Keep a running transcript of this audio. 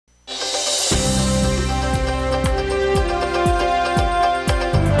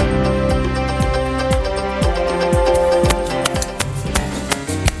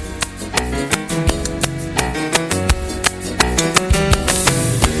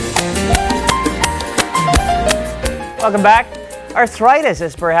Welcome back. Arthritis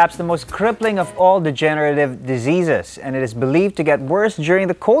is perhaps the most crippling of all degenerative diseases, and it is believed to get worse during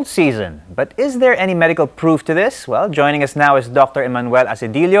the cold season. But is there any medical proof to this? Well, joining us now is Dr. Emmanuel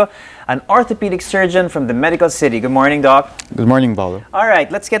Asedillo, an orthopedic surgeon from the Medical City. Good morning, Doc. Good morning, Paulo. All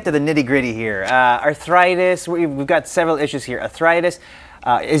right, let's get to the nitty-gritty here. Arthritis, we've got several issues here. Arthritis,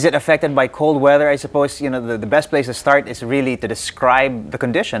 is it affected by cold weather? I suppose, you know, the best place to start is really to describe the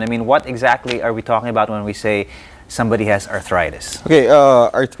condition. I mean, what exactly are we talking about when we say somebody has arthritis? Okay,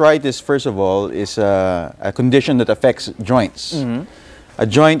 arthritis, first of all, is a condition that affects joints. Mm-hmm. A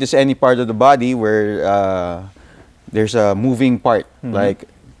joint is any part of the body where there's a moving part. Mm-hmm. Like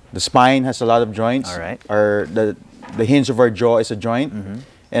the spine has a lot of joints. All right. Or the hinge of our jaw is a joint. Mm-hmm.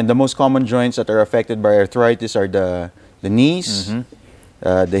 And the most common joints that are affected by arthritis are the knees,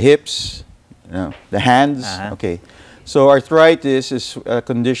 Mm-hmm. the hips, the hands. Uh-huh. Okay. So arthritis is a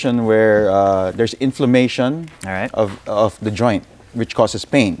condition where there's inflammation All right. of the joint, which causes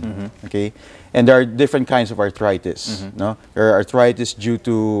pain. Mm-hmm. Okay, and there are different kinds of arthritis. Mm-hmm. No, there are arthritis due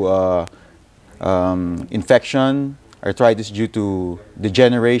to infection, arthritis due to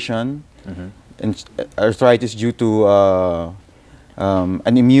degeneration, Mm-hmm. and arthritis due to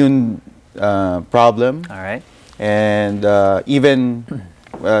an immune problem, All right. and even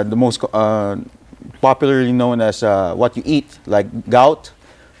the most popularly known as what you eat, like gout,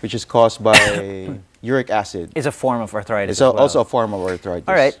 which is caused by uric acid. It's a form of arthritis It's as well. also a form of arthritis.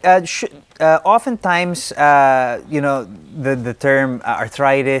 All right. Oftentimes, you know, the term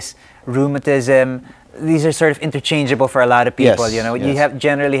arthritis, rheumatism, these are sort of interchangeable for a lot of people. Yes, You know, yes. you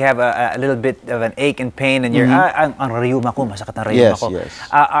generally have a little bit of an ache and pain, and you're ang rheuma ko, masakit ang rheuma Yes, ko.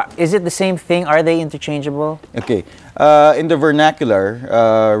 yes. Is it the same thing? Are they interchangeable? Okay. In the vernacular,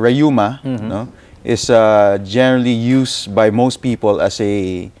 rheuma, no, is generally used by most people as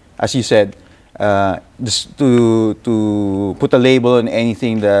as you said, just to put a label on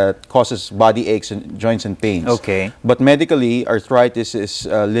anything that causes body aches and joints and pains. Okay. But medically, arthritis is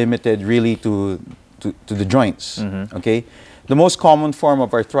limited really to the joints. Okay. The most common form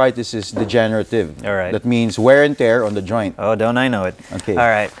of arthritis is degenerative. All right. That means wear and tear on the joint. Oh, don't I know it? Okay. All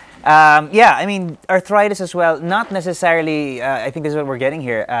right. Yeah, I mean, arthritis as well, not necessarily, I think this is what we're getting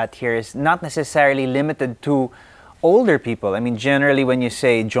here is not necessarily limited to older people. I mean, generally when you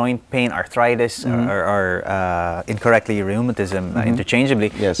say joint pain, arthritis, or incorrectly rheumatism,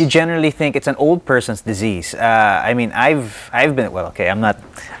 interchangeably, Yes. you generally think it's an old person's disease. I mean, I've been, well, okay, I'm not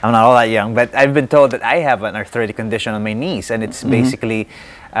all that young, but I've been told that I have an arthritic condition on my knees, and it's basically,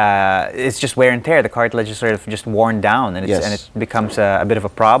 it's just wear and tear. The cartilage is sort of just worn down, and Yes. and it becomes a bit of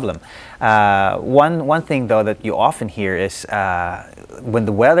a problem. One thing though that you often hear is when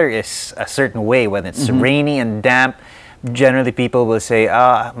the weather is a certain way, when it's rainy and damp, generally people will say,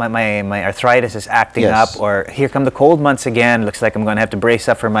 my arthritis is acting Yes. up, or here come the cold months again, looks like I'm going to have to brace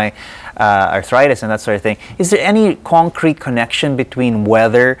up for my arthritis and that sort of thing. Is there any concrete connection between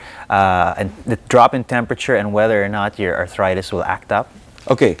weather and the drop in temperature and whether or not your arthritis will act up?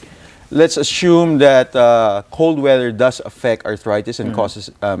 Okay, let's assume that cold weather does affect arthritis and causes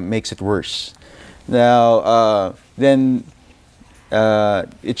makes it worse. Now, then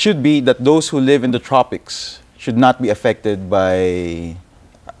it should be that those who live in the tropics should not be affected by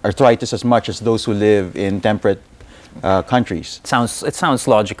arthritis as much as those who live in temperate countries. It sounds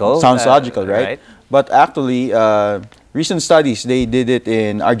logical. Sounds logical, right? But actually, recent studies, they did it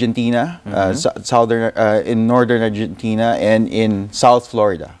in Argentina, in northern Argentina, and in South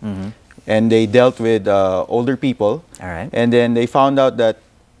Florida. And they dealt with older people. All right. And then they found out that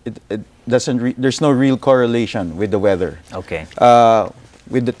there's no real correlation with the weather. Okay.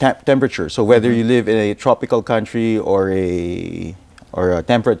 With the temperature. So whether you live in a tropical country or a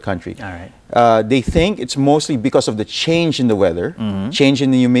temperate country. All right. They think it's mostly because of the change in the weather, change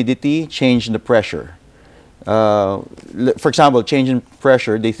in the humidity, change in the pressure. For example, change in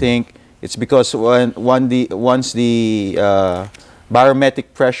pressure, they think it's because once the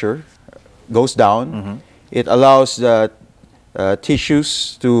barometric pressure goes down, it allows the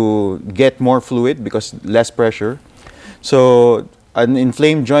tissues to get more fluid because less pressure. So an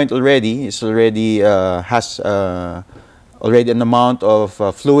inflamed joint already has already an amount of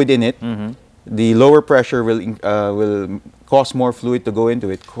fluid in it. The lower pressure will cause more fluid to go into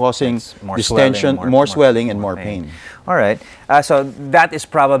it, causing more distension, swelling, more swelling, and more pain. All right. So that is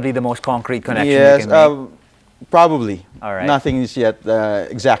probably the most concrete connection Yes. you can make. Probably. All right. Nothing is yet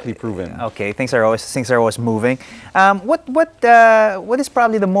exactly proven. Okay, things are always moving. What is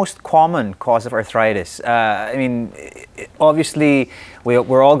probably the most common cause of arthritis? I mean, obviously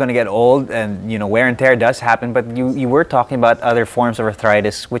we're all going to get old, and wear and tear does happen. But you were talking about other forms of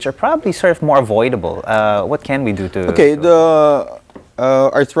arthritis, which are probably sort of more avoidable. What can we do to? Okay, the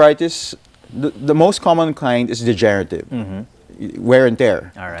arthritis, the most common kind is degenerative, wear and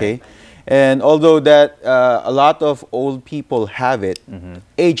tear. All right. Okay. And although that a lot of old people have it,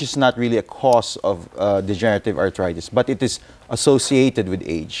 age is not really a cause of degenerative arthritis, but it is associated with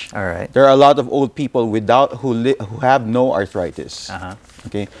age. All right. There are a lot of old people who have no arthritis.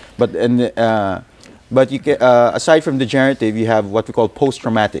 Okay, but you can, aside from degenerative, you have what we call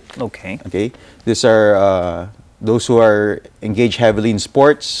post-traumatic. Okay. Okay, these are those who are engaged heavily in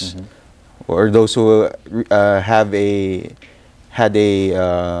sports, or those who had a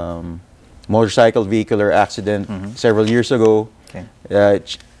motorcycle vehicular accident several years ago,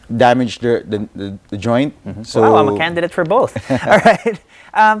 damaged the joint. So wow, I'm a candidate for both. All right.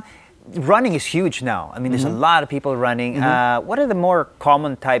 Running is huge now. I mean, there's a lot of people running. What are the more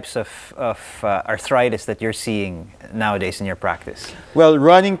common types of arthritis that you're seeing nowadays in your practice? Well,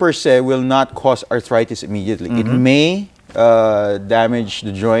 running per se will not cause arthritis immediately. It may damage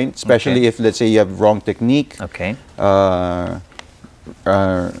the joint, especially if, let's say, you have wrong technique. Okay.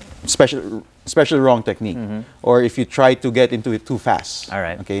 Especially wrong technique, or if you try to get into it too fast. All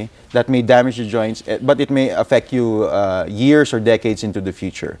right. Okay, that may damage the joints, but it may affect you years or decades into the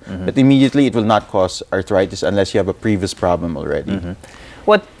future. But immediately, it will not cause arthritis unless you have a previous problem already.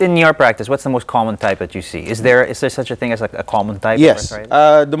 What in your practice? What's the most common type that you see? Is there such a thing as like a common type Yes, of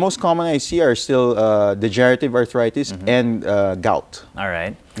arthritis? the most common I see are still degenerative arthritis and gout. All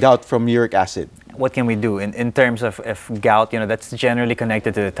right. Gout from uric acid. What can we do in terms of gout? That's generally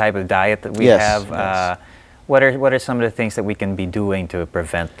connected to the type of diet that we Yes, have. yes. What are some of the things that we can be doing to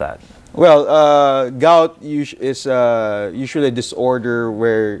prevent that? Well, gout is usually a disorder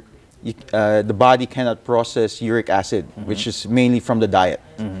where the body cannot process uric acid, which is mainly from the diet.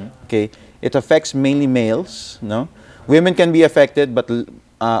 Okay, it affects mainly males. No, women can be affected, but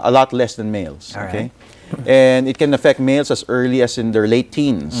a lot less than males. All okay, right. and it can affect males as early as in their late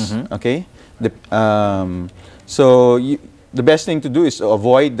teens. Okay, so the best thing to do is to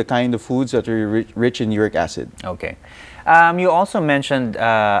avoid the kind of foods that are rich in uric acid. Okay. You also mentioned,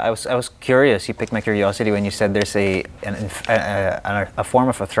 I was curious, you piqued my curiosity when you said there's a form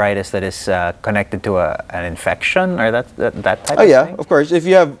of arthritis that is connected to an infection, or that type of yeah, thing? of course. If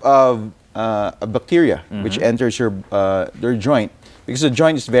you have a bacteria which enters your joint, because the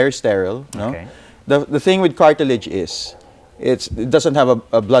joint is very sterile, no? Okay. The thing with cartilage is it doesn't have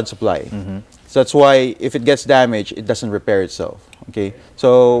a blood supply. So that's why if it gets damaged, it doesn't repair itself. Okay,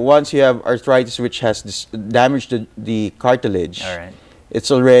 so once you have arthritis which has damaged the cartilage, All right.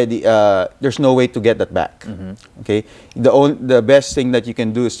 it's already there's no way to get that back. Okay, the best thing that you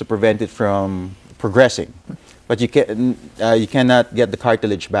can do is to prevent it from progressing, but you cannot get the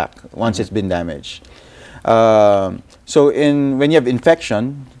cartilage back once it's been damaged. So when you have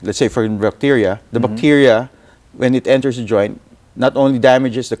infection, let's say for bacteria, the bacteria, when it enters the joint, not only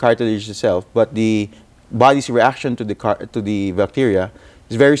damages the cartilage itself, but the body's reaction to the bacteria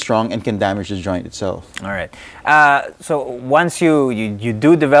is very strong and can damage the joint itself. All right. So once you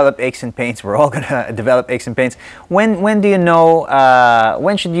do develop aches and pains, we're all going to develop aches and pains. When do you know,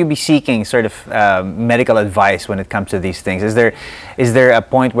 when should you be seeking sort of medical advice when it comes to these things? Is there a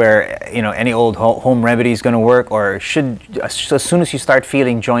point where any old home remedy is going to work, or as soon as you start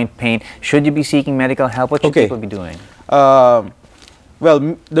feeling joint pain, should you be seeking medical help? What should people be doing?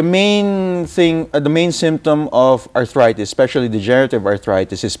 Well, the main symptom of arthritis, especially degenerative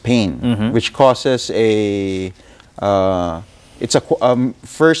arthritis, is pain, which causes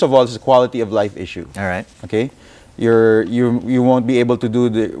first of all, it's a quality of life issue. All right. Okay, you won't be able to do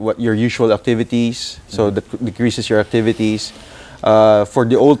your usual activities, so that decreases your activities. For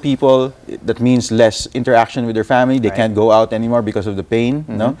the old people, that means less interaction with their family. They can't go out anymore because of the pain.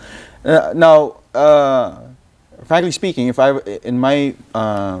 No, now. Frankly speaking, if I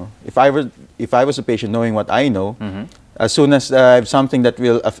was a patient, knowing what I know, as soon as I have something that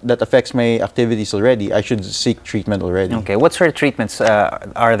affects my activities already, I should seek treatment already. Okay. What sort of treatments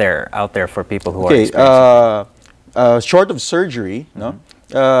are there out there for people who are experiencing? Short of surgery,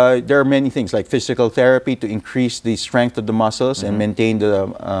 there are many things like physical therapy to increase the strength of the muscles and maintain the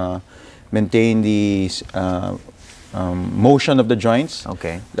motion of the joints.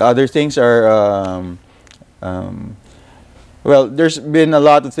 Okay. The other things are. Well, there's been a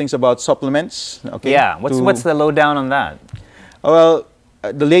lot of things about supplements. Okay. Yeah. What's the lowdown on that? Well,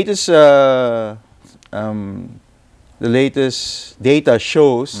 the latest the latest data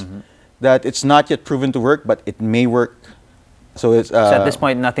shows that it's not yet proven to work, but it may work. So it's So at this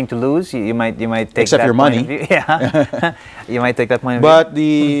point, nothing to lose. You might take except that your point money. of view. Yeah, you might take that point of view. But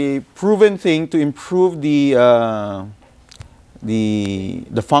the proven thing to improve the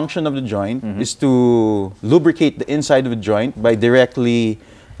function of the joint is to lubricate the inside of the joint by directly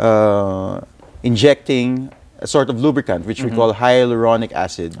injecting a sort of lubricant, which we call hyaluronic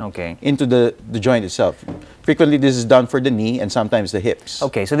acid, into the joint itself. Frequently, this is done for the knee and sometimes the hips.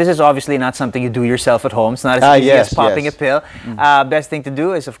 Okay, so this is obviously not something you do yourself at home. It's not as easy as popping a pill. Best thing to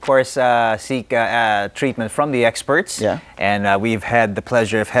do is, of course, seek treatment from the experts. Yeah. And we've had the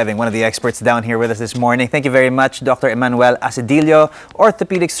pleasure of having one of the experts down here with us this morning. Thank you very much, Dr. Emmanuel Acidillo,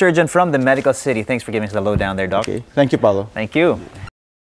 orthopedic surgeon from the Medical City. Thanks for giving us the lowdown there, Doc. Okay. Thank you, Paulo. Thank you.